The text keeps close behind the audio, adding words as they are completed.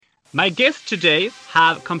My guests today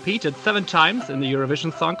have competed 7 times in the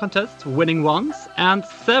Eurovision Song Contest, winning once, and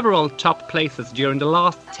several top places during the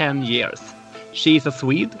last 10 years. She's a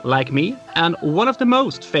Swede, like me, and one of the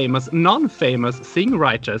most famous non-famous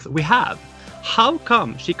singwriters we have. How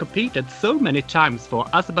come she competed so many times for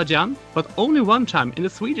Azerbaijan, but only one time in the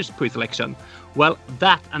Swedish pre-selection? Well,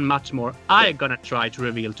 that and much more I'm gonna try to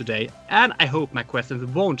reveal today, and I hope my questions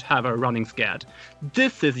won't have her running scared.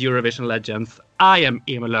 This is Eurovision Legends. I am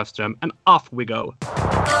Emil Löfström, and off we go.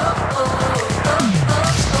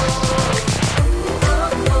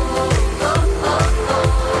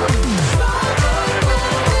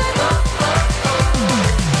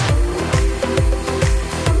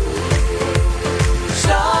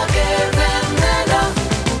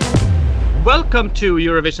 Welcome to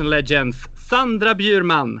Eurovision Legends, Sandra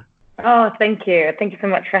Bjurman. Oh, thank you. Thank you so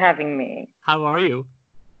much for having me. How are you?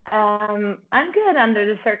 I'm good under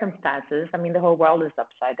the circumstances. I mean, the whole world is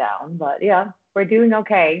upside down, but yeah, we're doing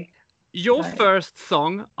okay. Your first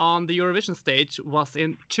song on the Eurovision stage was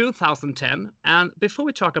in 2010. And before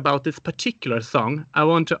we talk about this particular song, I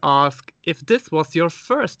want to ask if this was your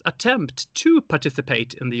first attempt to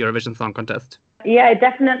participate in the Eurovision Song Contest. Yeah, it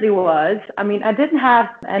definitely was. I mean, I didn't have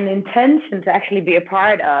an intention to actually be a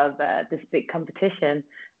part of this big competition.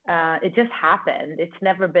 It just happened. It's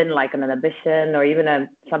never been like an ambition or even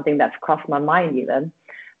something that's crossed my mind even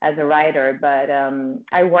as a writer. But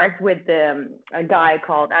I worked with a guy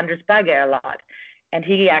called Anders Bagge a lot. And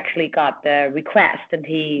he actually got the request. And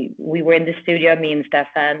we were in the studio, me and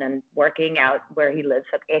Stefan, and working out where he lives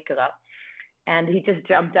at Ekera. And he just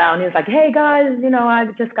jumped down. He was like, hey, guys, I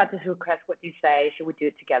just got this request. What do you say? Should we do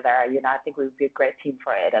it together? I think we would be a great team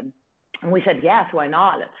for it. And we said, yes, why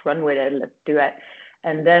not? Let's run with it. Let's do it.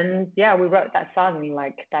 And then, we wrote that song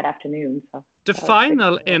like that afternoon. So the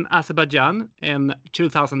final in Azerbaijan in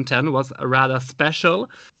 2010 was rather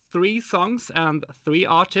special. 3 songs and 3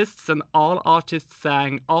 artists, and all artists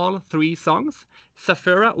sang all 3 songs.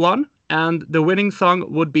 Safira won, and the winning song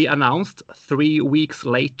would be announced 3 weeks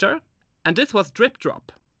later. And this was Drip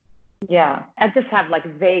Drop. Yeah, I just have like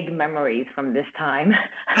vague memories from this time.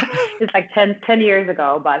 It's like 10 years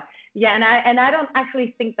ago. But yeah, and I don't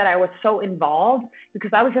actually think that I was so involved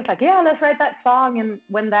because I was just like, yeah, let's write that song. And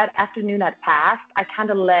when that afternoon had passed, I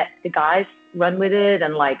kind of let the guys run with it.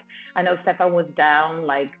 And like, I know Stefan was down,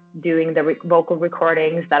 like doing the vocal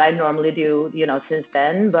recordings that I normally do, since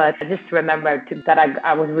then. But I just remember that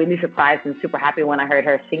I was really surprised and super happy when I heard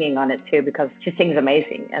her singing on it too, because she sings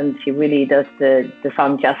amazing and she really does the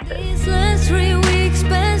song justice. Last 3 weeks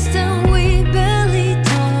passed and we barely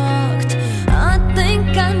talked. I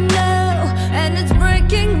think I know, and it's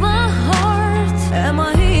breaking my heart. Am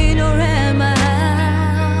I in or am I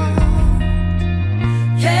out?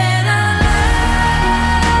 Can I love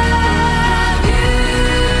you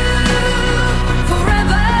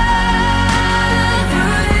forever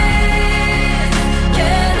through it?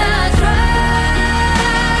 Can I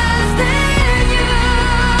trust in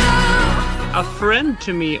you? A friend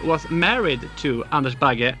to me was married to Anders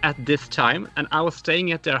Bagge at this time, and I was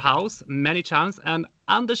staying at their house many times, and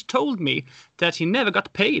Anders told me that he never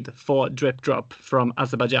got paid for Drip Drop from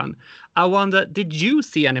Azerbaijan. I wonder, did you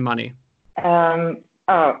see any money?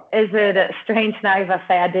 Is it strange now if I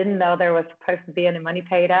say I didn't know there was supposed to be any money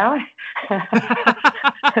paid out?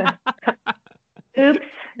 Oops.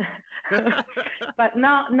 But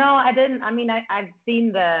no, I didn't. I mean, I've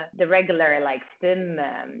seen the regular like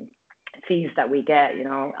STIM fees that we get,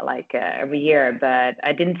 every year, but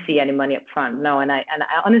I didn't see any money up front. No, and I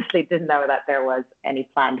honestly didn't know that there was any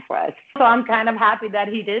planned for us. So I'm kind of happy that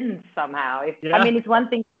he didn't somehow. I mean, it's one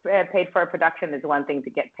thing paid for a production, is one thing to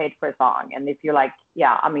get paid for a song. And if you're like,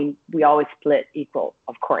 we always split equal,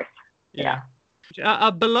 of course. Yeah.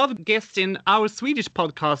 A beloved guest in our Swedish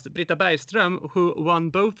podcast, Britta Bergström, who won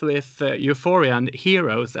both with Euphoria and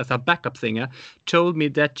Heroes as a backup singer, told me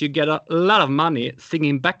that you get a lot of money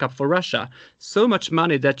singing backup for Russia. So much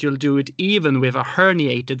money that you'll do it even with a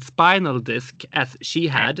herniated spinal disc, as she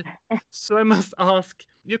had. So I must ask,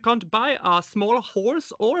 you can't buy a small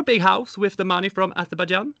horse or a big house with the money from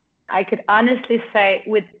Azerbaijan? I could honestly say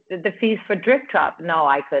with the fees for Drip Drop, no,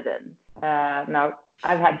 I couldn't. No,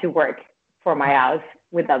 I've had to work for my house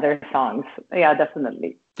with other songs. Yeah,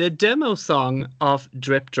 definitely. The demo song of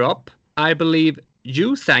Drip Drop, I believe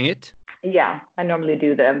you sang it. Yeah, I normally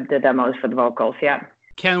do the demos for the vocals, yeah.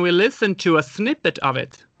 Can we listen to a snippet of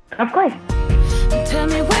it? Of course. Tell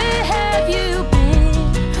me, where have you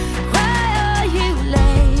been? Why are you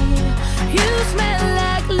late? You smell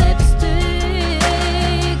like lipstick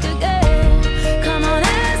again. Come on,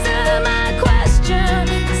 answer my question.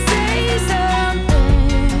 Say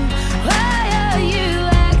something. Why are you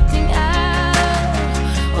acting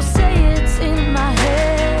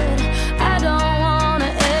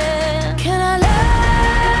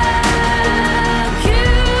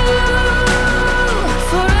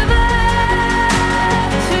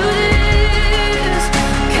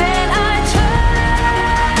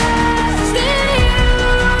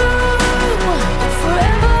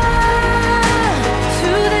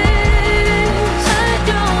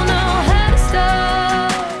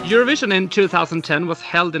Eurovision in 2010 was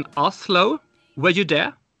held in Oslo. Were you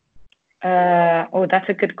there? Oh, that's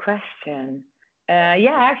a good question.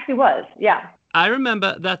 Yeah, I actually was. Yeah. I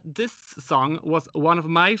remember that this song was one of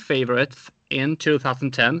my favorites in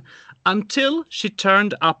 2010 until she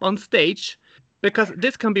turned up on stage, because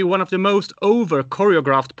this can be one of the most over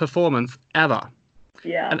choreographed performance ever.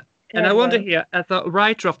 Yeah. And I wonder here, as a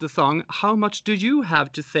writer of the song, how much do you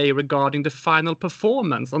have to say regarding the final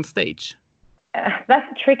performance on stage? That's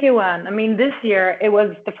a tricky one. I mean, this year it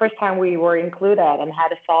was the first time we were included and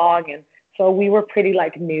had a song, and so we were pretty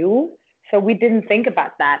like new. So we didn't think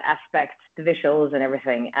about that aspect, the visuals and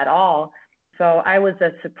everything at all. So I was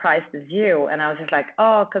as surprised as you, and I was just like,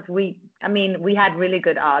 oh, because we had really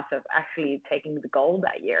good odds of actually taking the gold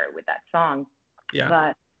that year with that song. Yeah.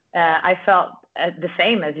 But I felt the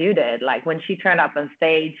same as you did. Like when she turned up on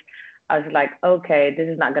stage, I was like, okay, this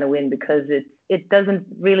is not going to win, because it doesn't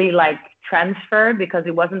really like transfer, because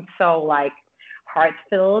it wasn't so like heart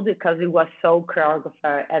filled, because it was so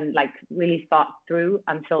choreographed and like really thought through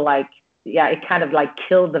until like, yeah, it kind of like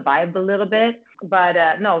killed the vibe a little bit.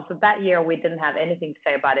 But no, so that year we didn't have anything to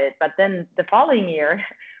say about it. But then the following year,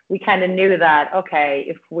 we kind of knew that, okay,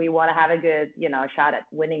 if we want to have a good, shot at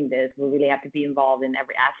winning this, we really have to be involved in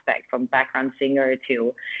every aspect, from background singer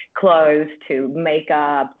to clothes to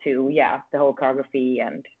makeup to, the whole choreography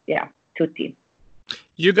and, tutti.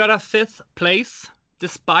 You got a 5th place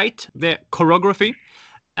despite the choreography.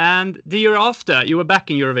 And the year after, you were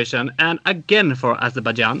back in Eurovision, and again for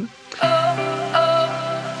Azerbaijan.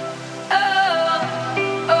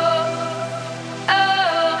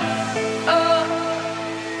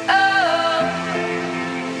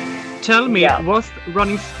 Tell me, was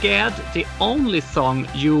Running Scared the only song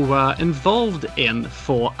you were involved in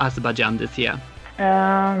for Azerbaijan this year?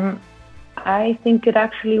 I think it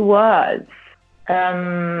actually was.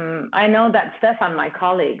 I know that Stefan, my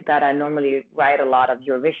colleague that I normally write a lot of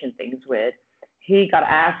Eurovision things with, he got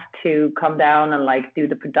asked to come down and like do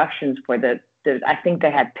the productions for the I think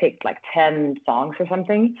they had picked like 10 songs or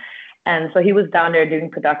something. And so he was down there doing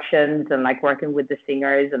productions and like working with the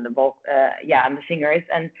singers and the singers.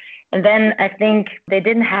 And then I think they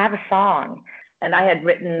didn't have a song. And I had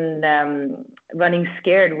written Running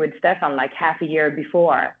Scared with Stefan like half a year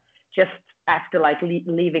before, just after like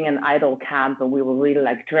leaving an idol camp, and we were really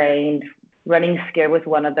like drained. Running Scared was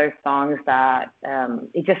one of those songs that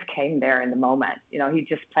it just came there in the moment. He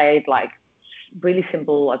just played like really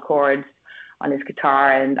simple accords on his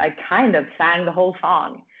guitar, and I kind of sang the whole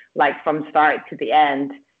song, like from start to the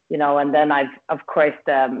end, and then I've, of course,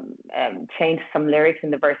 changed some lyrics in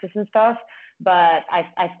the verses and stuff. But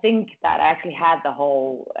I think that I actually had the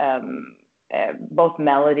whole, both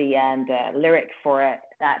melody and lyric for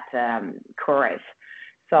that chorus.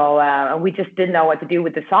 So we just didn't know what to do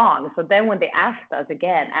with the song. So then when they asked us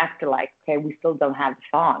again, after like, okay, we still don't have the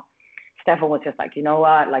song, Stefan was just like, you know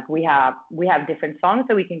what, like we have different songs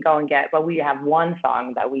that we can go and get, but we have one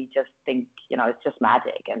song that we just think, it's just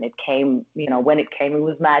magic. And it came, when it came, it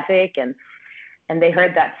was magic. And they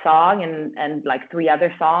heard that song and like 3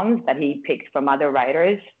 other songs that he picked from other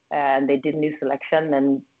writers, and they did a new selection,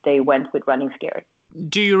 and they went with Running Scared.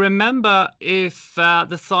 Do you remember if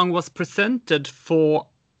the song was presented for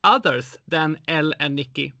others than Elle and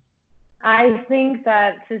Nicky? I think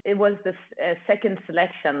that since it was the second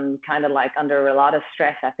selection, kind of like under a lot of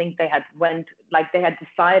stress, I think they had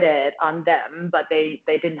decided on them, but they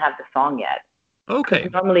didn't have the song yet. Okay.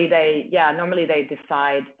 Normally they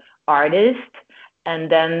decide artist,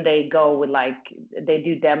 and then they go with they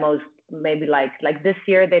do demos, maybe like this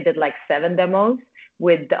year they did like 7 demos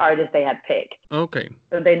with the artist they had picked. Okay.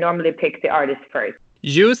 So they normally pick the artist first.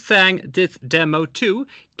 You sang this demo too.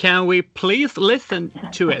 Can we please listen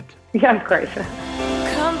to it? Yeah, of course.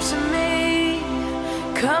 Come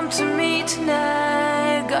to me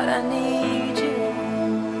tonight. God, I need you.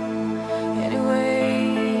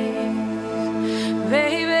 Anyway,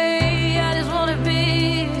 baby, I just wanna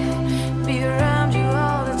be around you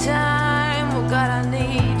all the time. Oh, God, I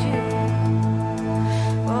need you.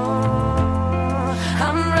 Oh,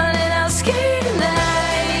 I'm running out scared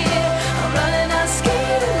tonight. I'm running out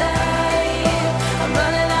scared tonight. I'm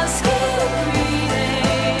running out scared of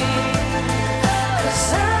breathing.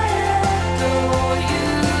 'Cause I adore you.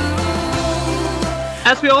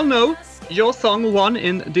 As we all know, your song won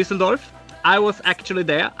in Düsseldorf. I was actually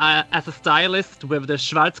there as a stylist with the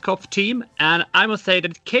Schwarzkopf team, and I must say that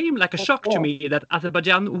it came like a shock to me that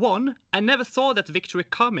Azerbaijan won. I never saw that victory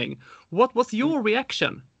coming. What was your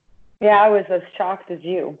reaction? Yeah, I was as shocked as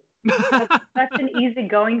you. That's an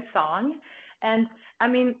easygoing song. And I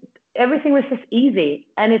mean, everything was just easy,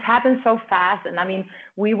 and it happened so fast. And I mean,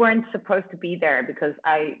 we weren't supposed to be there because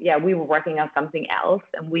we were working on something else,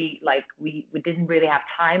 and we didn't really have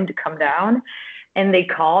time to come down. And they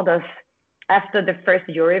called us after the first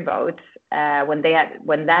jury vote, when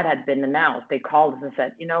that had been announced. They called us and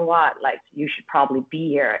said, you know what, like, you should probably be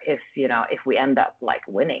here if we end up like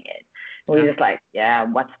winning it. And we were just like, yeah,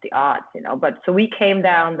 what's the odds, But so we came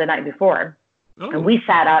down the night before, and we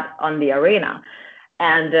sat out on the arena.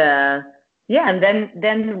 And and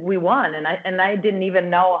then we won, and I didn't even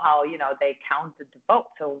know how they counted the vote.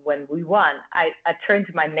 So when we won, I turned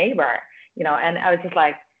to my neighbor, and I was just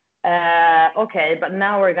like, okay, but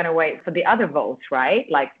now we're gonna wait for the other votes, right?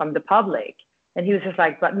 Like from the public. And he was just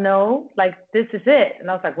like, but no, like this is it. And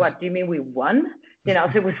I was like, what? Do you mean we won? So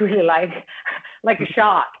it was really like a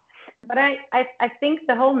shock. But I think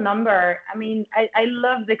the whole number. I mean, I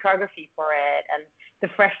love the choreography for it, and the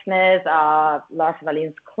freshness of Lars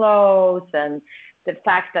Wallins' clothes, and the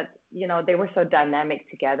fact that, they were so dynamic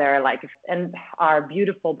together, and our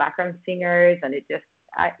beautiful background singers. And it just,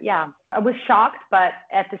 I was shocked, but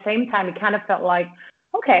at the same time, it kind of felt like,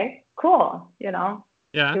 okay, cool, Yeah.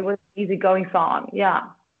 It was an easygoing song, yeah.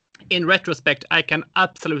 In retrospect, I can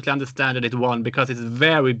absolutely understand that it won because it's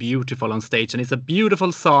very beautiful on stage, and it's a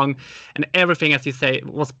beautiful song, and everything, as you say,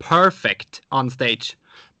 was perfect on stage.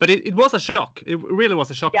 But it was a shock. It really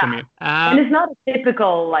was a shock for me. And it's not a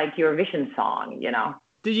typical Eurovision song,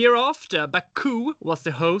 The year after, Baku was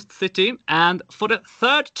the host city, and for the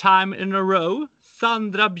third time in a row,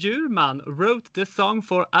 Sandra Bjurman wrote the song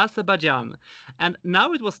for Azerbaijan. And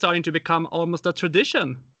now it was starting to become almost a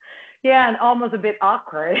tradition. Yeah, and almost a bit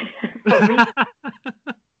awkward for me.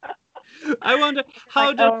 I wonder,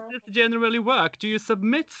 how does this generally work? Do you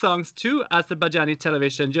submit songs to Azerbaijani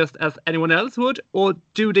television just as anyone else would? Or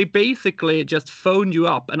do they basically just phone you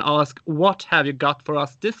up and ask, what have you got for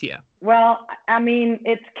us this year? Well, I mean,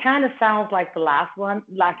 it kind of sounds like the last one,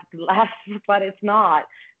 but it's not.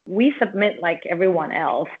 We submit like everyone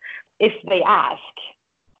else if they ask.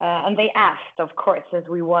 And they asked, of course, as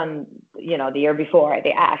we won, the year before,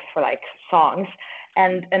 they asked for songs.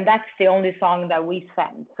 And that's the only song that we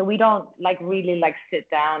send. So we don't really sit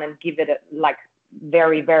down and give it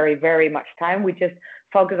very, very, very much time. We just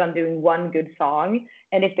focus on doing one good song.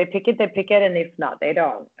 And if they pick it, they pick it. And if not, they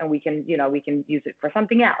don't. And we can use it for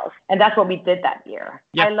something else. And that's what we did that year.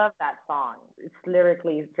 Yeah. I love that song. It's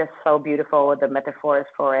lyrically just so beautiful, the metaphors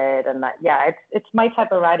for it. And it's my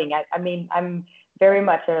type of writing. I mean, I'm very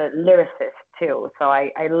much a lyricist too. So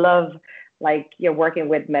I love working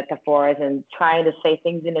with metaphors and trying to say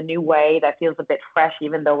things in a new way that feels a bit fresh,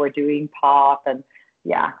 even though we're doing pop. And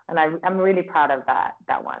I'm really proud of that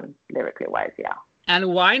one, lyrically wise, yeah.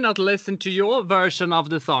 And why not listen to your version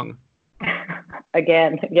of the song?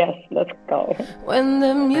 Again, yes, let's go. When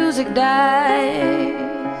the music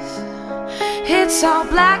dies, it's all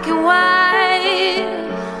black and white,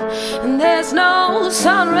 and there's no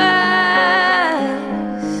sunrise.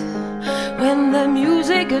 When the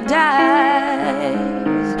music dies,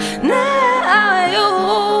 now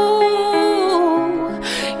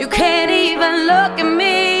you can't even look at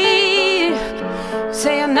me,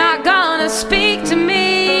 say you're not gonna speak to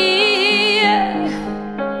me.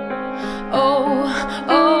 Oh,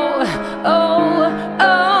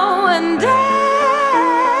 and I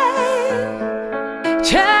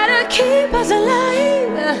try to keep us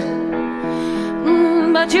alive,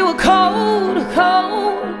 but you were cold.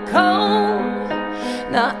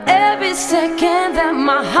 Now every second that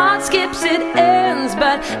my heart skips, it ends.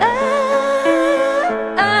 But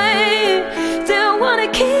I still wanna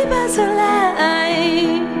keep us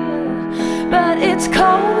alive. But it's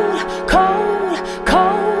cold.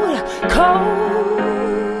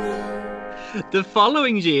 The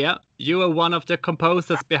following year, you were one of the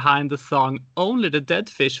composers behind the song Only the Dead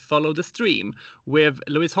Fish Follow the Stream with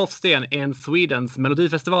Louise Hofsten in Sweden's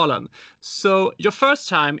Melodifestivalen. So your first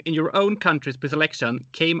time in your own country's preselection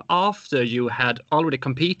came after you had already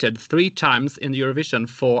competed 3 times in Eurovision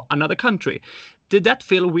for another country. Did that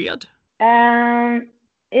feel weird?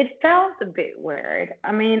 It felt a bit weird.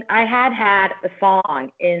 I mean, I had a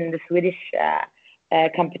song in the Swedish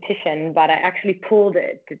competition, but I actually pulled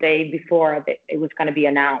it the day before it was going to be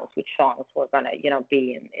announced which songs were going to,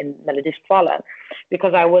 be in Melodifestivalen,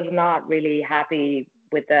 because I was not really happy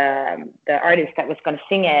with the artist that was going to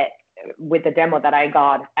sing it with the demo that I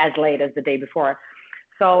got as late as the day before.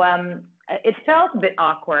 So it felt a bit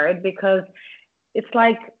awkward because it's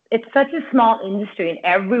such a small industry and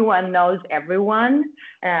everyone knows everyone.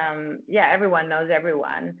 Everyone knows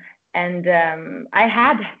everyone. And I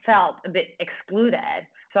had felt a bit excluded.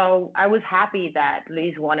 So I was happy that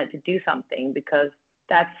Louise wanted to do something because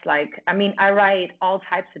that's like, I mean, I write all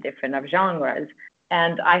types of different of genres,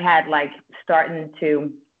 and I had like starting to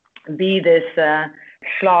be this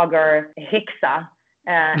schlager hixa,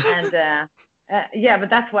 yeah, but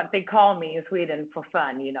that's what they call me in Sweden for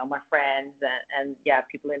fun, you know, my friends and yeah,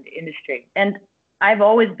 people in the industry. And I've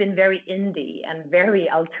always been very indie and very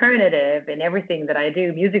alternative in everything that I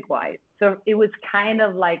do music-wise. So it was kind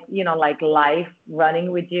of like, you know, like life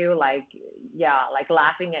running with you, like, yeah, like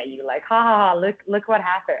laughing at you, like, ha ha ha, look what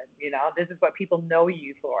happened. You know, this is what people know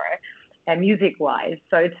you for, and music-wise.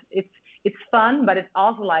 So it's fun, but it's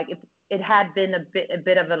also like it had been a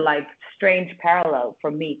bit of a like strange parallel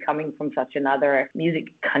for me coming from such another music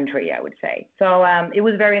country, I would say. So it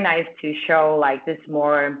was very nice to show like this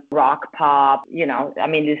more rock pop, you know, I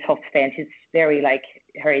mean, this Hofsten, she's very like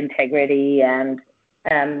her integrity. And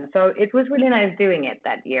so it was really nice doing it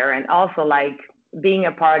that year. And also like being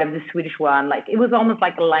a part of the Swedish one, like it was almost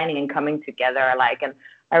like aligning and coming together. Like, and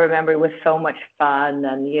I remember it was so much fun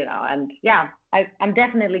and, you know, and yeah, I'm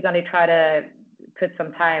definitely going to try to put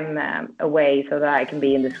some time away so that I can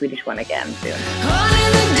be in the Swedish one again soon. Only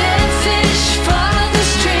the dead fish follow the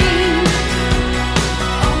stream.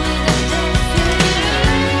 Only the dead fish.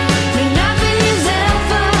 And nothing is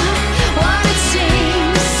ever what it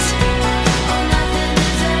seems. Oh, nothing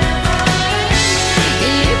is ever.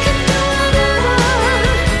 You can do whatever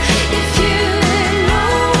if you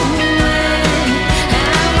know it.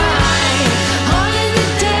 And why? Only the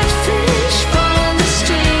dead fish follow the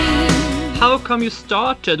stream. How come you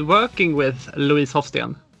started working with Louise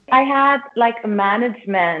Hofsten? I had like a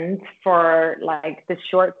management for like the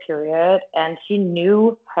short period, and she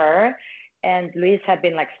knew her, and Louise had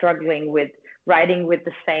been like struggling with writing with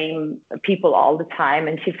the same people all the time,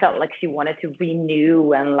 and she felt like she wanted to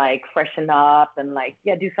renew and like freshen up and like,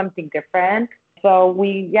 yeah, do something different. So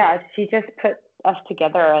she just put us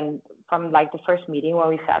together, and from like the first meeting when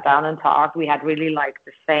we sat down and talked, we had really like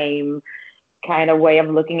the same kind of way of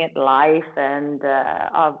looking at life and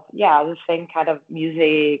the same kind of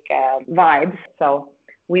music vibes. So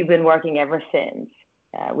we've been working ever since,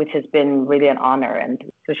 which has been really an honor.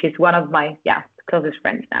 And so she's one of my closest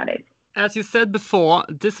friends nowadays. As you said before,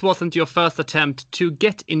 this wasn't your first attempt to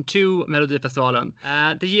get into Melodifestivalen.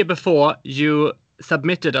 The year before, you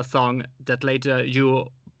submitted a song that later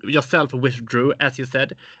you yourself withdrew, as you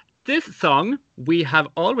said. This song we have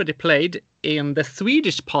already played in the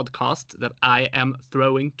Swedish podcast that I am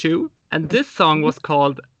throwing to. And this song was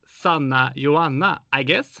called Sanna Joanna, I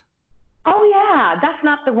guess. Oh, yeah, that's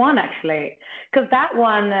not the one, actually, because that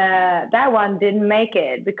one didn't make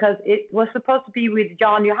it because it was supposed to be with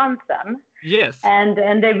Jan Johansson. Yes. And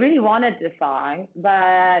they really wanted the song,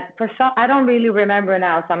 but for some, I don't really remember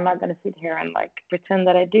now, so I'm not going to sit here and like pretend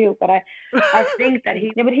that I do. But I think that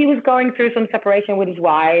he was going through some separation with his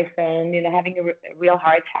wife and, you know, having a real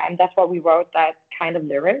hard time. That's why we wrote that kind of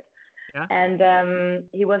lyrics. Yeah. And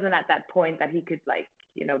he wasn't at that point that he could like,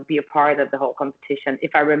 you know, be a part of the whole competition,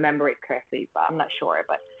 if I remember it correctly, but I'm not sure.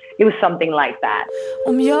 But it was something like that.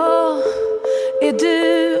 Om jag är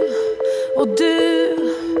du och du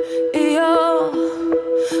är jag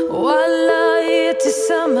och alla är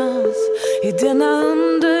tillsammans i denna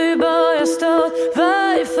underbara stad.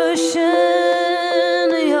 Varför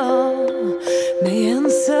känner jag mig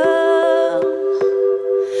ensam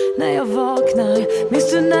när jag vaknar?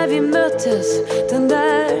 Minns du när vi möttes den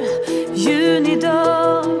där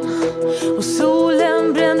junidagen och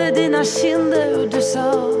solen brände dina kinder och du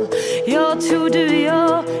sa jag tror du och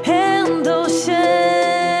jag ändå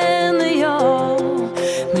känner jag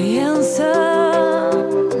mig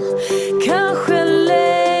ensam. Kanske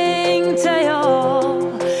längtar jag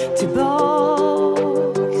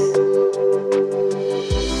tillbaks.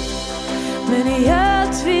 Men i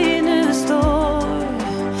allt vi nu står,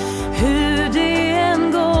 hur det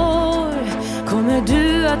än går, kommer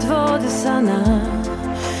du att vara det sanna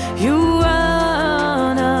Joanna.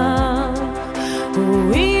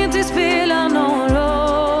 Och inte spelar någon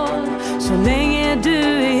roll så länge du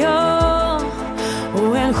är jag.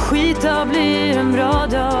 Och en skitdag blir en bra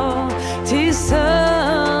dag tillsammans.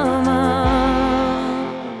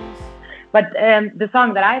 But the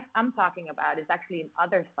song that I'm talking about is actually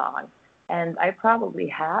another song. And I probably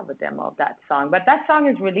have a demo of that song. But that song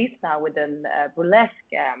is released now with a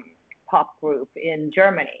burlesque pop group in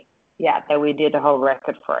Germany. Yeah, that we did a whole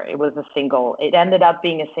record for. It was a single. It ended up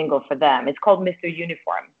being a single for them. It's called Mr.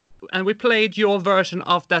 Uniform. And we played your version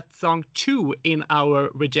of that song too in our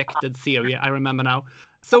Rejected series, I remember now.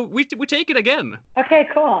 So we take it again. Okay,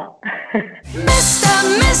 cool. Mister,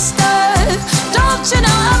 don't you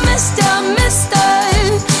know I mister,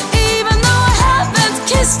 even though I haven't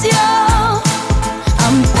kissed you,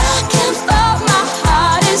 I'm back and for my heart.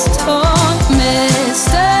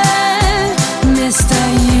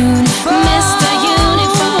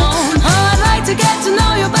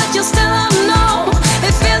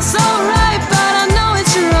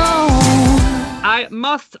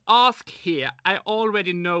 must ask here. I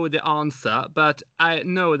already know the answer, but I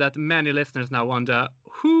know that many listeners now wonder,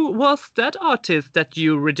 who was that artist that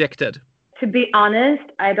you rejected? To be honest,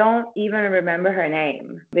 I don't even remember her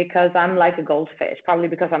name because I'm like a goldfish, probably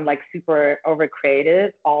because I'm like super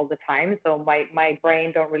overcreative all the time. So my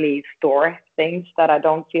brain don't really store things that I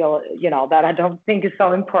don't feel, that I don't think is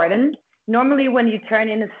so important. Normally when you turn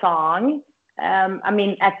in a song,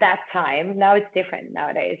 at that time, now it's different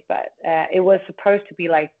nowadays, but it was supposed to be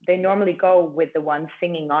like, they normally go with the one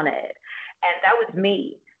singing on it. And that was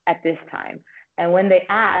me at this time. And when they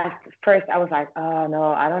asked, first I was like, oh no,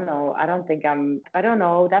 I don't know. I don't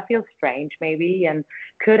know. That feels strange maybe. And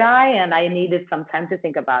could I? And I needed some time to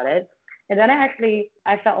think about it. And then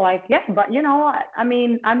I felt like, yeah, but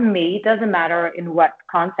I'm me. It doesn't matter in what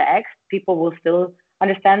context. People will still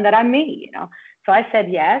understand that I'm me, So I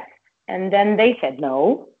said yes. And then they said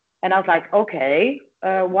no. And I was like, okay,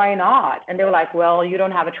 why not? And they were like, well, you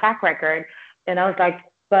don't have a track record. And I was like,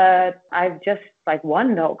 but I've just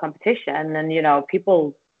won the whole competition. And,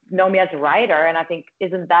 people know me as a writer. And I think,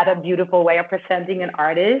 isn't that a beautiful way of presenting an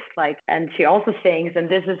artist? And she also sings, and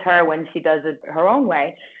this is her when she does it her own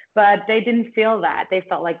way. But they didn't feel that. They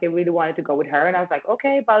felt like they really wanted to go with her. And I was like,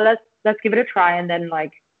 okay, but let's give it a try. And then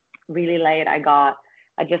really late, I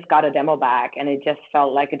just got a demo back and it just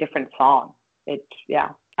felt like a different song.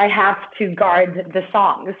 I have to guard the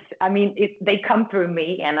songs. They come through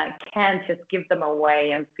me and I can't just give them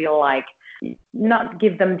away and feel like not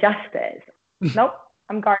give them justice. Nope,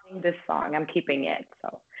 I'm guarding this song. I'm keeping it.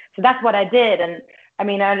 So that's what I did. And I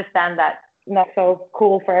understand that not so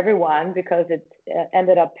cool for everyone because it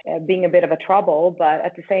ended up being a bit of a trouble. But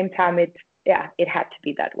at the same time, it had to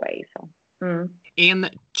be that way. So. In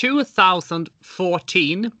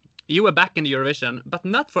 2014, you were back in Eurovision, but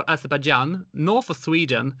not for Azerbaijan, nor for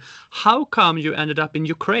Sweden. How come you ended up in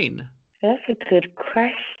Ukraine? That's a good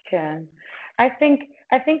question. I think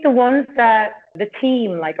the ones that the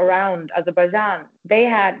team around Azerbaijan, they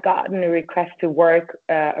had gotten a request to work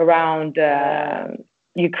around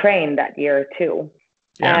Ukraine that year too.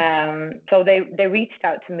 Yeah. So they reached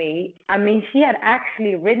out to me. She had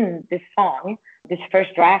actually written this song. This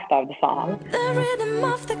first draft of the song. The rhythm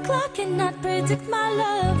of the clock cannot predict my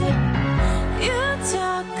love. You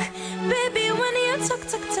talk, baby, when you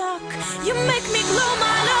talk, you make me glow.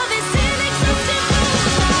 My love is inexhaustible.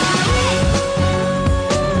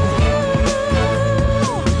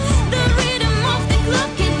 The rhythm of the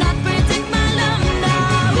clock cannot predict my love now.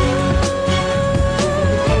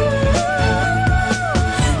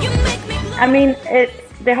 You make me glow.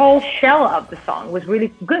 The whole shell of the song was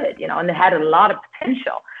really good, and it had a lot of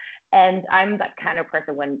potential. And I'm that kind of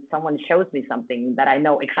person when someone shows me something that I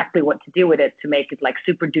know exactly what to do with it to make it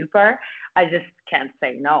super duper, I just can't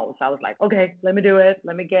say no. So I was like, okay, let me do it.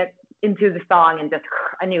 Let me get into the song. And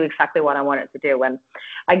I knew exactly what I wanted to do. And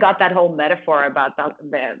I got that whole metaphor about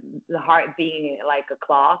the heart being like a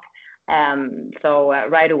clock. So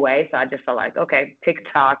right away, so I just felt like, okay,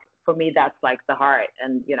 TikTok, for me, that's the heart.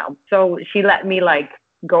 And, so she let me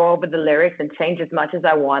go over the lyrics and change as much as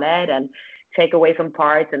I wanted and take away some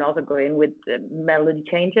parts and also go in with the melody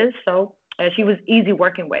changes. So she was easy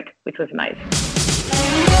working with, which was nice.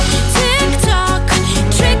 TikTok,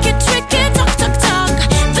 tricky, talk, talk.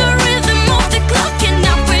 The rhythm of the clock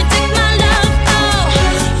cannot predict my love.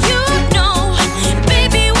 Oh,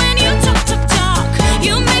 baby, when you talk,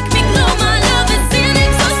 you make me glow. My love is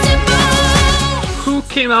inexhaustible. Who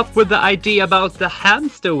came up with the idea about the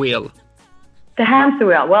hamster wheel? The hamster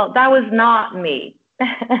wheel. Well, that was not me.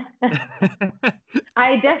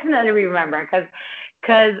 I definitely remember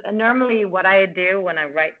because normally what I do when I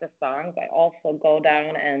write the songs, I also go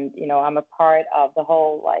down and, I'm a part of the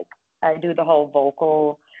whole, I do the whole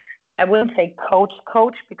vocal. I wouldn't say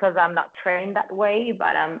coach because I'm not trained that way,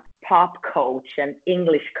 but I'm pop coach and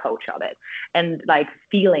English coach of it. And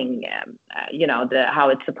feeling, how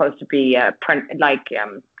it's supposed to be,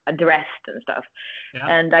 addressed and stuff. Yeah.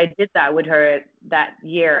 And I did that with her that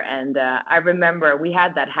year. And I remember we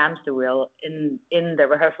had that hamster wheel in the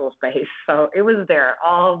rehearsal space. So it was there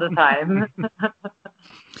all the time.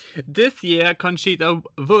 This year, Conchita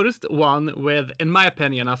Wurst won with, in my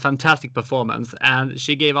opinion, a fantastic performance. And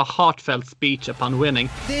she gave a heartfelt speech upon winning.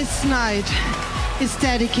 This night is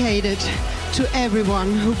dedicated to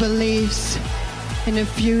everyone who believes in a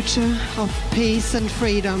future of peace and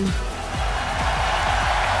freedom.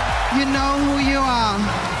 You know who you are.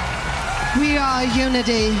 We are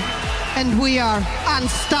unity and we are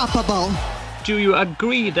unstoppable. Do you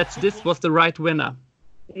agree that this was the right winner?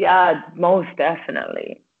 Yeah, most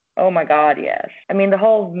definitely. Oh my God, yes. I mean, the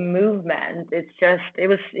whole movement, it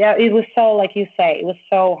was so, like you say, it was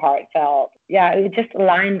so heartfelt. Yeah, it just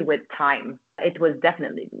aligned with time. It was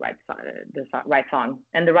definitely the right song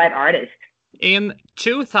and the right artist. In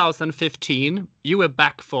 2015, you were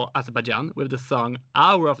back for Azerbaijan with the song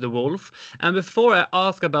Hour of the Wolf. And before I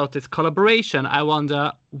ask about this collaboration, I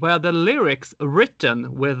wonder, were the lyrics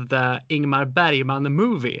written with the Ingmar Bergman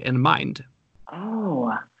movie in mind?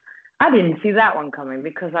 Oh, I didn't see that one coming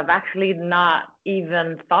because I've actually not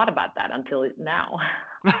even thought about that until now.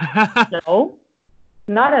 No,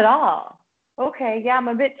 not at all. Okay, yeah, I'm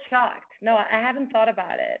a bit shocked. No, I haven't thought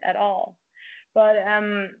about it at all. But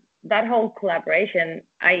that whole collaboration,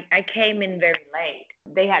 I came in very late.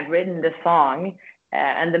 They had written the song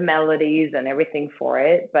and the melodies and everything for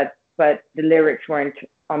it, but the lyrics weren't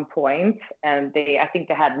on point, and I think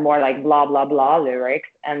they had more like blah blah blah lyrics,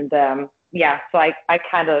 and so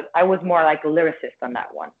I was more like a lyricist on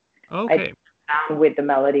that one. Okay. I down with the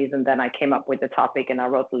melodies, and then I came up with the topic and I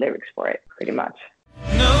wrote the lyrics for it, pretty much.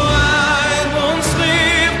 No, I won't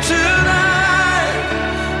sleep tonight.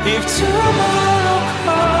 If tomorrow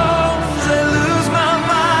comes, I lose my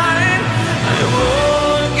mind. I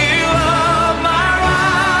won't give up my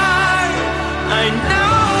right. I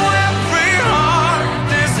know every heart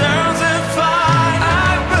deserves a fight.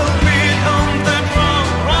 I will be on the drum,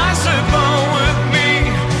 rise above with me.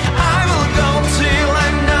 I will go till I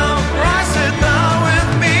know, rise above with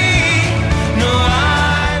me. No,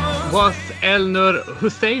 I will. Was Elnur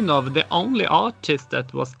Husseinov the only artist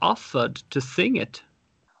that was offered to sing it?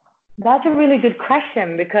 That's a really good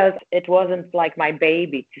question because it wasn't like my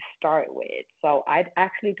baby to start with. So I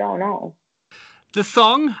actually don't know. The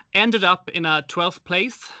song ended up in a 12th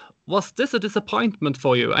place. Was this a disappointment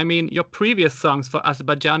for you? I mean, your previous songs for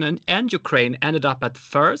Azerbaijan and Ukraine ended up at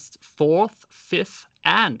 1st, 4th, 5th,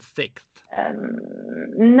 and 6th.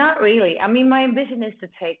 Not really. I mean, my ambition is to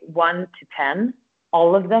take 1 to 10,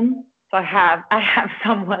 all of them. So I have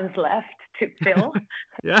some ones left to fill.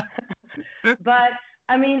 Yeah. But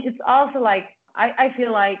I mean, it's also like, I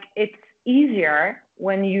feel like it's easier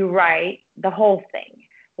when you write the whole thing,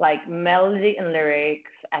 like melody and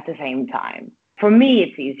lyrics at the same time. For me,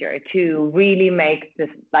 it's easier to really make this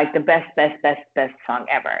like the best song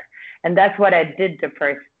ever. And that's what I did the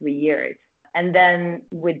first 3 years. And then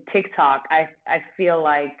with TikTok, I feel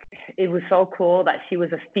like it was so cool that she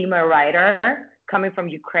was a female writer coming from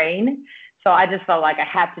Ukraine. So I just felt like I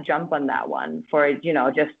had to jump on that one for,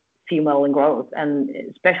 just female and growth, and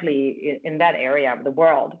especially in that area of the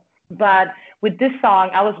world. But with this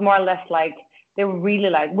song, I was more or less like, they were really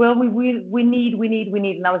like, well, we need.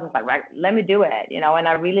 And I was just like, right, let me do it, And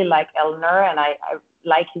I really like Elnur, and I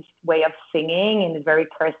like his way of singing, and he's very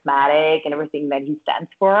charismatic and everything that he stands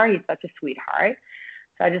for. He's such a sweetheart.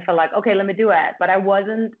 So I just felt like, okay, let me do it. But I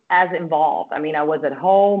wasn't as involved. I mean, I was at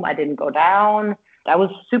home. I didn't go down. I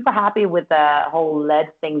was super happy with the whole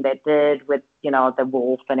LED thing they did with, the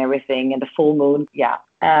wolf and everything and the full moon. Yeah.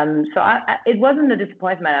 So it wasn't a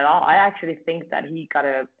disappointment at all. I actually think that he got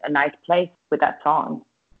a nice place with that song.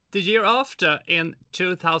 The year after, in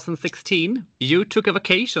 2016, you took a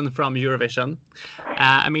vacation from Eurovision.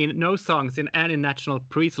 No songs in any national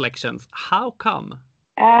pre-selections. How come?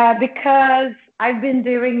 Because I've been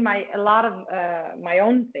doing a lot of my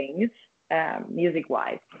own things,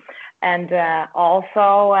 music-wise. And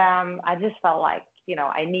also, I just felt like,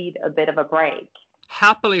 I need a bit of a break.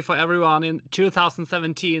 Happily for everyone, in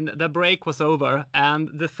 2017, the break was over, and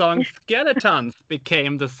the song Skeletons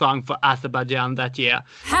became the song for Azerbaijan that year.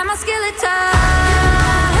 I'm a skeleton.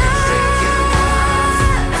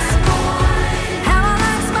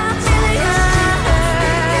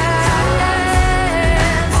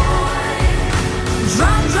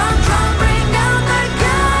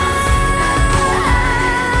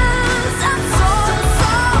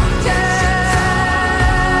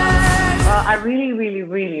 I really, really,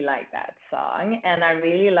 really like that song, and I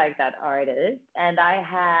really like that artist. And I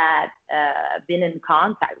had been in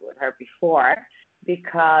contact with her before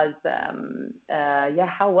because,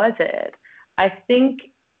 how was it? I think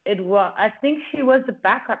she was the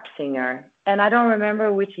backup singer, and I don't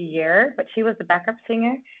remember which year, but she was the backup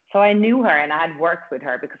singer. So I knew her, and I had worked with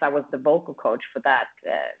her because I was the vocal coach for that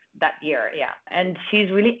year. Yeah. And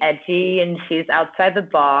she's really edgy, and she's outside the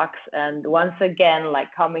box. And once again,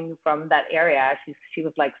 like coming from that area, she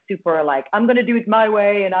was like super like, I'm going to do it my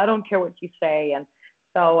way, and I don't care what you say. And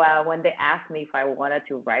so when they asked me if I wanted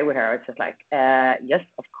to write with her, I was just like, yes,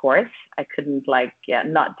 of course. I couldn't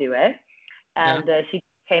not do it. And she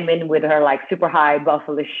came in with her like super high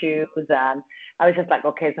buffalo shoes, and I was just like,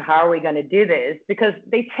 okay, so how are we going to do this? Because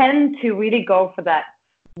they tend to really go for that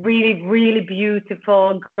really, really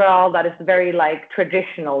beautiful girl that is very like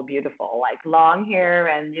traditional beautiful, like long hair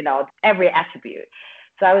and, you know, every attribute.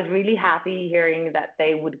 So I was really happy hearing that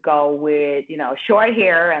they would go with, you know, short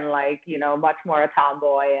hair and like, you know, much more a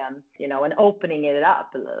tomboy and, you know, and opening it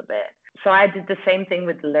up a little bit. So I did the same thing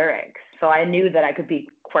with the lyrics. So I knew that I could be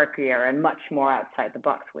quirkier and much more outside the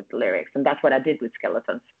box with the lyrics. And that's what I did with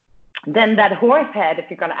Skeletons. Then that horse head, if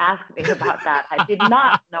you're going to ask me about that, I did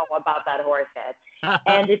not know about that horse head.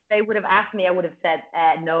 And if they would have asked me, I would have said,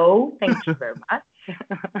 no, thank you very much.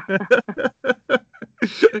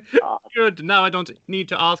 Good. Now I don't need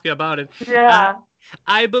to ask you about it. Yeah.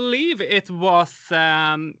 I believe it was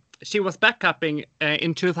she was backupping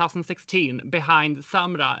in 2016 behind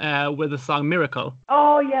Samra with the song Miracle.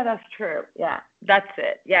 Oh, yeah, that's true. Yeah, that's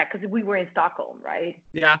it. Yeah, because we were in Stockholm, right?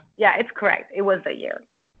 Yeah. Yeah, it's correct. It was a year.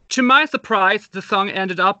 To my surprise, the song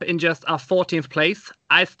ended up in just a 14th place.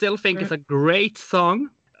 I still think it's a great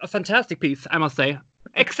song. A fantastic piece, I must say.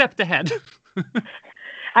 Except the head.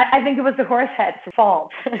 I think it was the horse head's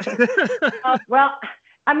fault. Well,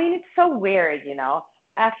 I mean, it's so weird, you know.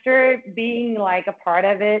 After being like a part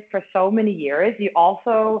of it for so many years, you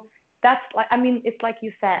also, that's like, I mean, it's like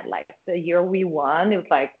you said, like the year we won, it was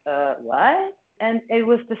like, what? And it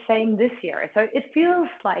was the same this year. So it feels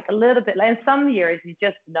like a little bit, like in some years you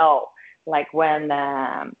just know, like when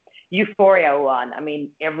Euphoria won, I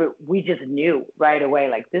mean, we just knew right away,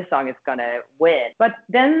 like this song is going to win. But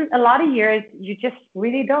then a lot of years you just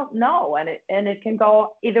really don't know. And it can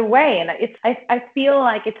go either way. And I feel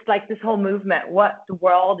like it's like this whole movement, what the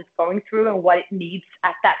world is going through and what it needs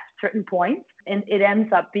at that certain point. And it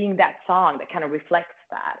ends up being that song that kind of reflects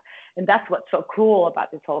that. And that's what's so cool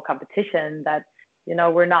about this whole competition, that, you know,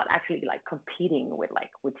 we're not actually like competing with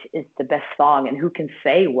like which is the best song and who can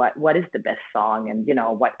say what is the best song and, you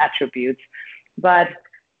know, what attributes. But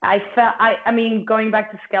I mean, going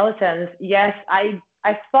back to Skeletons, yes, I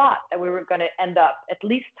thought that we were going to end up at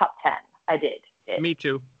least top 10. I did. Me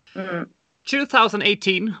too.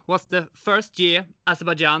 2018 was the first year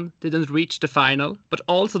Azerbaijan didn't reach the final, but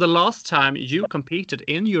also the last time you competed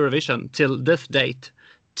in Eurovision till this date.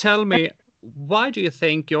 Tell me, why do you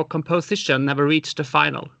think your composition never reached the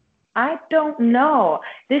final? I don't know.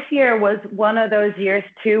 This year was one of those years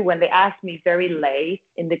too when they asked me very late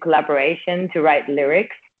in the collaboration to write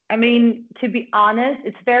lyrics. I mean, to be honest,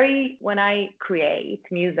 it's very, when I create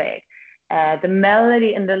music, the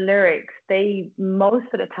melody and the lyrics, they most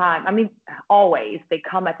of the time, I mean, always, they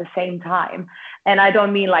come at the same time. And I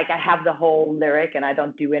don't mean like I have the whole lyric and I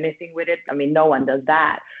don't do anything with it. I mean, no one does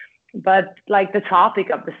that. But like the topic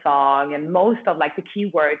of the song and most of like the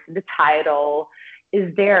keywords in the title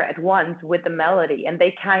is there at once with the melody. And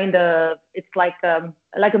they kind of, it's like a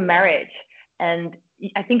marriage. And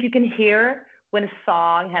I think you can hear when a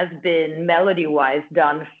song has been melody-wise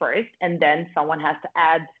done first, and then someone has to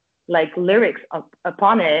add like lyrics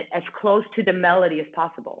upon it as close to the melody as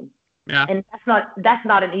possible. Yeah. And that's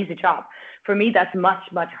not an easy job. For me, that's much,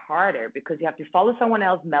 much harder because you have to follow someone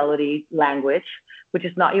else's melody language, which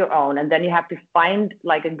is not your own. And then you have to find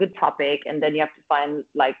like a good topic. And then you have to find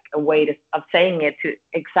like a way of saying it to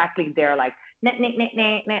exactly their like, nah, nah, nah,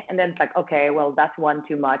 nah, nah. And then it's like, okay, well, that's one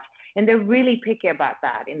too much. And they're really picky about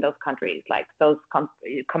that in those countries. Like those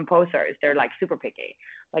composers, they're like super picky.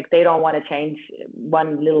 Like they don't want to change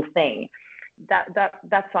one little thing.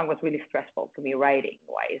 That song was really stressful for me writing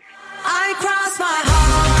wise. I cross my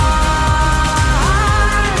heart,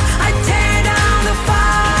 I tear down the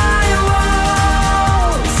firewalls.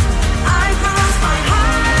 I cross my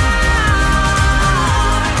heart,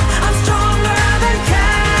 I'm stronger than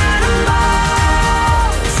cannonballs.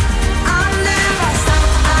 I'll never stop,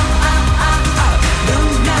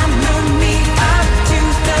 look me up to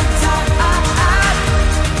the top.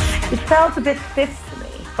 It felt a bit stiff to me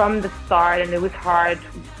from the start, and it was hard.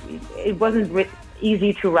 It wasn't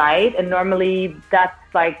easy to write, and normally that's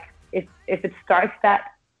like if it starts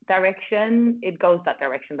that direction, it goes that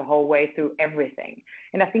direction the whole way through everything.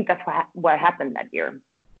 And I think that's what happened that year.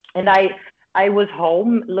 And I was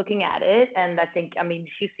home looking at it, and I think, I mean,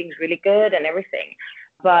 she sings really good and everything,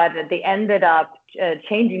 but they ended up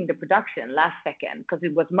changing the production last second because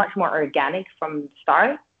it was much more organic from the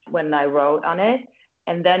start when I wrote on it.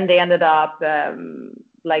 And then they ended up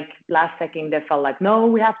like last second, they felt like, no,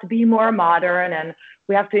 we have to be more modern and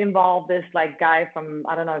we have to involve this like guy from,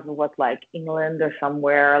 I don't know if it was like England or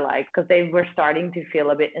somewhere, like, because they were starting to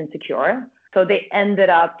feel a bit insecure. So they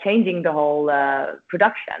ended up changing the whole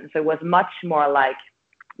production. So it was much more like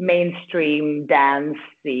mainstream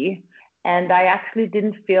dancey. And I actually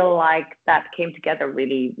didn't feel like that came together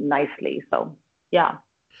really nicely. So, yeah.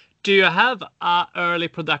 Do you have an early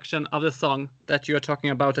production of the song that you're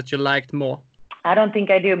talking about that you liked more? I don't think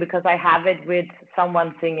I do because I have it with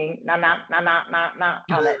someone singing na na na na na na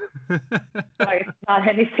on it. So it's not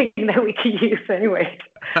anything that we can use anyway.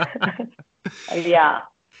 Yeah.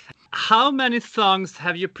 How many songs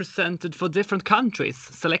have you presented for different countries,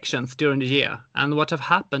 selections during the year? And what have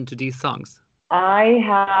happened to these songs? I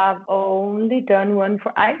have only done one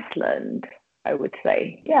for Iceland, I would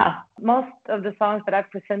say. Yeah. Most of the songs that I've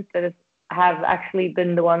presented have actually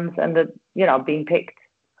been the ones being picked.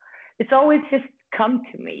 It's always just come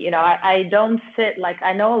to me. I don't sit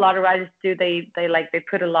I know a lot of writers do. They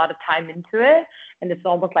put a lot of time into it, and it's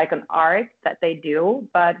almost like an art that they do.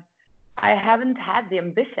 But I haven't had the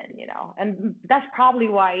ambition, and that's probably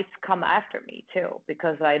why it's come after me too,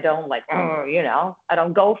 because I don't I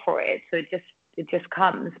don't go for it. So it just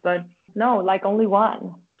comes. But no, only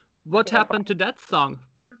one. What happened to that song?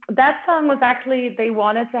 That song was actually, they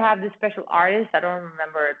wanted to have this special artist. I don't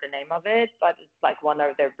remember the name of it, but it's one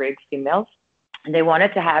of their big females. And they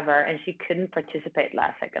wanted to have her, and she couldn't participate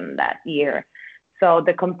last second that year. So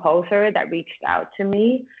the composer that reached out to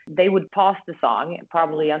me, they would pause the song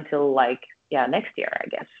probably until next year, I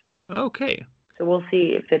guess. Okay. So we'll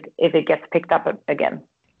see if it gets picked up again.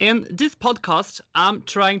 In this podcast, I'm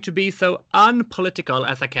trying to be so unpolitical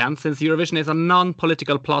as I can, since Eurovision is a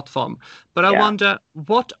non-political platform. But I wonder,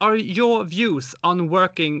 what are your views on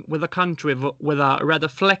working with a country with a rather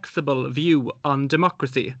flexible view on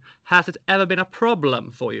democracy? Has it ever been a problem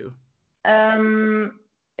for you?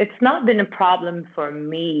 It's not been a problem for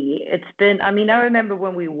me. It's been, I remember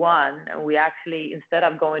when we won, and we actually, instead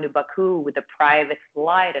of going to Baku with a private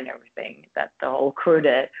flight and everything that the whole crew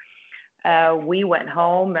did, we went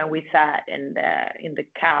home and we sat in the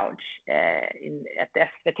couch at the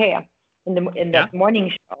SVT in the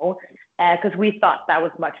morning show because we thought that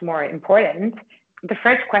was much more important. The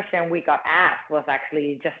first question we got asked was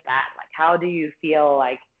actually just that, how do you feel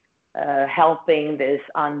helping this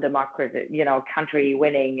undemocratic, country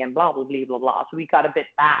winning and blah blah blah blah blah. So we got a bit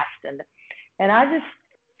bashed, and I just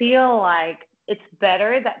feel like it's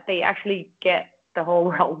better that they actually get the whole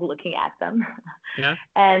world looking at them. Yeah.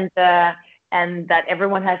 And that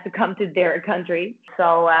everyone has to come to their country.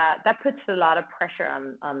 So that puts a lot of pressure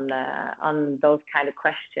on those kind of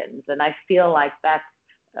questions. And I feel like that's,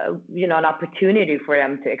 an opportunity for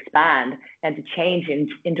them to expand and to change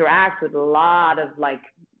and interact with a lot of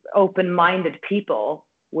open-minded people,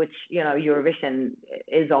 which, Eurovision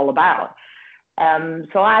is all about.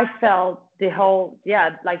 So I felt the whole,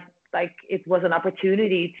 it was an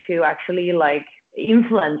opportunity to actually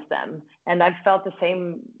influence them. And I've felt the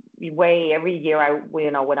same way every year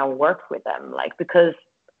when I worked with them, because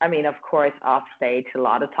of course off stage a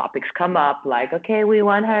lot of topics come up, okay, we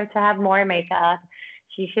want her to have more makeup,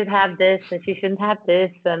 she should have this and she shouldn't have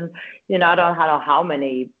this, and I don't know how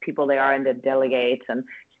many people there are in the delegates, and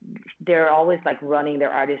they're always running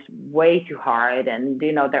their artists way too hard, and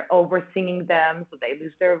they're over singing them so they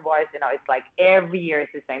lose their voice. It's every year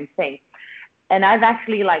it's the same thing. And I've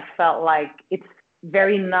actually felt it's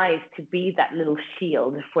very nice to be that little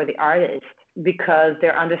shield for the artist, because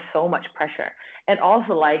they're under so much pressure. And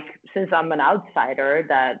also since I'm an outsider,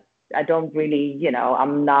 that I don't really,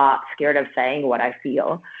 I'm not scared of saying what I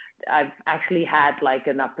feel. I've actually had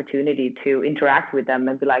an opportunity to interact with them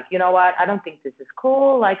and be you know what, I don't think this is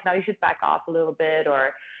cool. Now you should back off a little bit,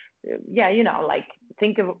 or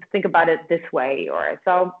think about it this way. Or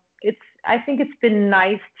so I think it's been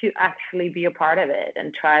nice to actually be a part of it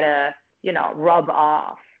and try to, rub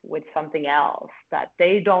off with something else that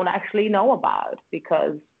they don't actually know about,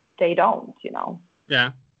 because they don't,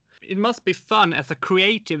 Yeah. It must be fun as a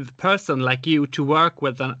creative person like you to work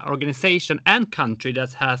with an organization and country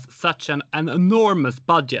that has such an enormous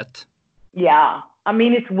budget. Yeah.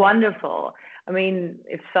 It's wonderful.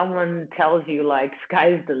 If someone tells you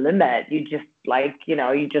sky's the limit, you just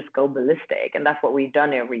you just go ballistic. And that's what we've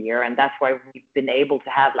done every year. And that's why we've been able to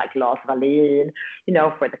have Lars Wallin,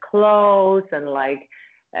 for the clothes,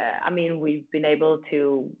 and we've been able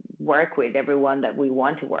to work with everyone that we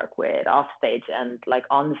want to work with off stage and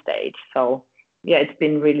on stage. So yeah, it's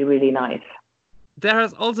been really, really nice. There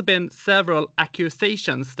has also been several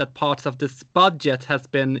accusations that parts of this budget has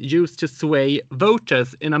been used to sway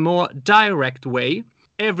voters in a more direct way.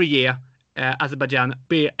 Every year, Azerbaijan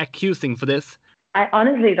be accusing for this. I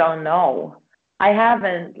honestly don't know. I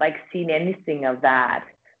haven't seen anything of that.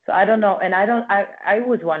 So I don't know. And I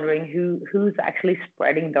was wondering who's actually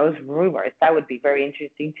spreading those rumors. That would be very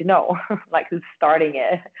interesting to know, who's starting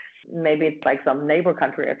it. Maybe it's some neighbor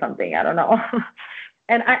country or something. I don't know.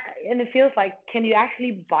 And it feels can you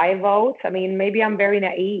actually buy votes? Maybe I'm very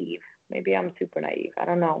naive, Maybe I'm super naive. I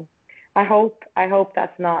don't know. I hope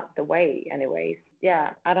that's not the way anyways.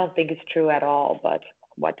 Yeah, I don't think it's true at all, but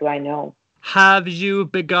what do I know? Have you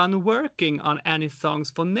begun working on any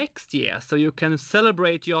songs for next year so you can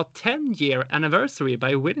celebrate your 10-year anniversary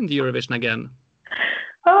by winning the Eurovision again?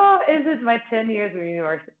 Oh, is it my 10 years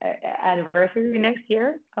anniversary next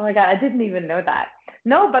year? Oh my God, I didn't even know that.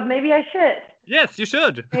 No, but maybe I should. Yes, you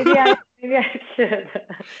should. Maybe I should.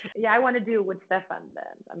 Yeah, I want to do it with Stefan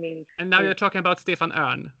then. I mean. And now you're talking about Stefan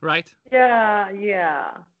Örn, right?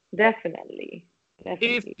 Yeah, definitely.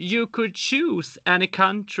 If you could choose any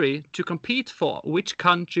country to compete for, which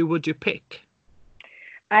country would you pick?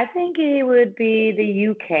 I think it would be the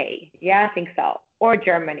UK. Yeah, I think so. Or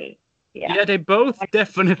Germany. Yeah, they both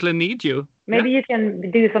definitely need you. Maybe you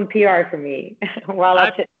can do some PR for me while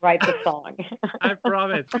I write the song. I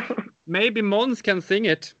promise. Maybe Måns can sing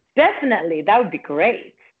it. Definitely. That would be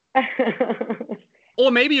great.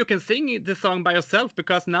 Or maybe you can sing the song by yourself,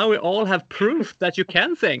 because now we all have proof that you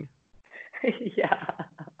can sing. Yeah,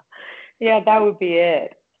 that would be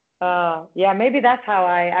it. Yeah, maybe that's how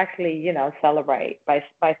I actually, celebrate by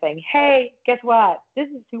saying, hey, guess what? This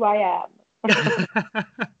is who I am.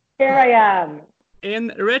 Here I am.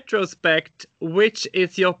 In retrospect, which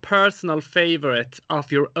is your personal favorite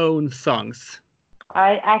of your own songs?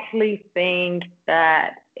 I actually think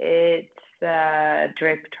that it's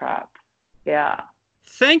Drip Trap. Yeah.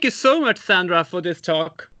 Thank you so much, Sandra, for this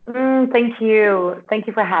talk. Thank you. Thank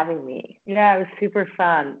you for having me. Yeah, it was super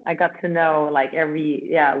fun. I got to know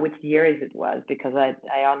which years it was, because I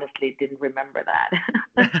honestly didn't remember that.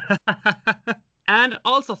 And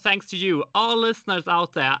also thanks to you, all listeners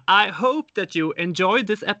out there. I hope that you enjoyed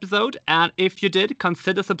this episode. And if you did,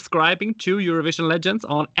 consider subscribing to Eurovision Legends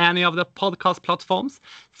on any of the podcast platforms,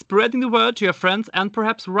 spreading the word to your friends, and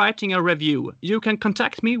perhaps writing a review. You can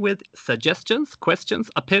contact me with suggestions, questions,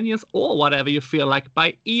 opinions, or whatever you feel like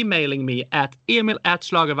by emailing me at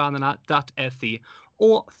emil@schlagervännerna.se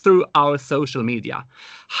or through our social media.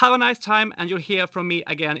 Have a nice time, and you'll hear from me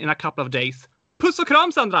again in a couple of days. Puss och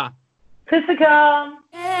kram, Sandra! Puss och kram!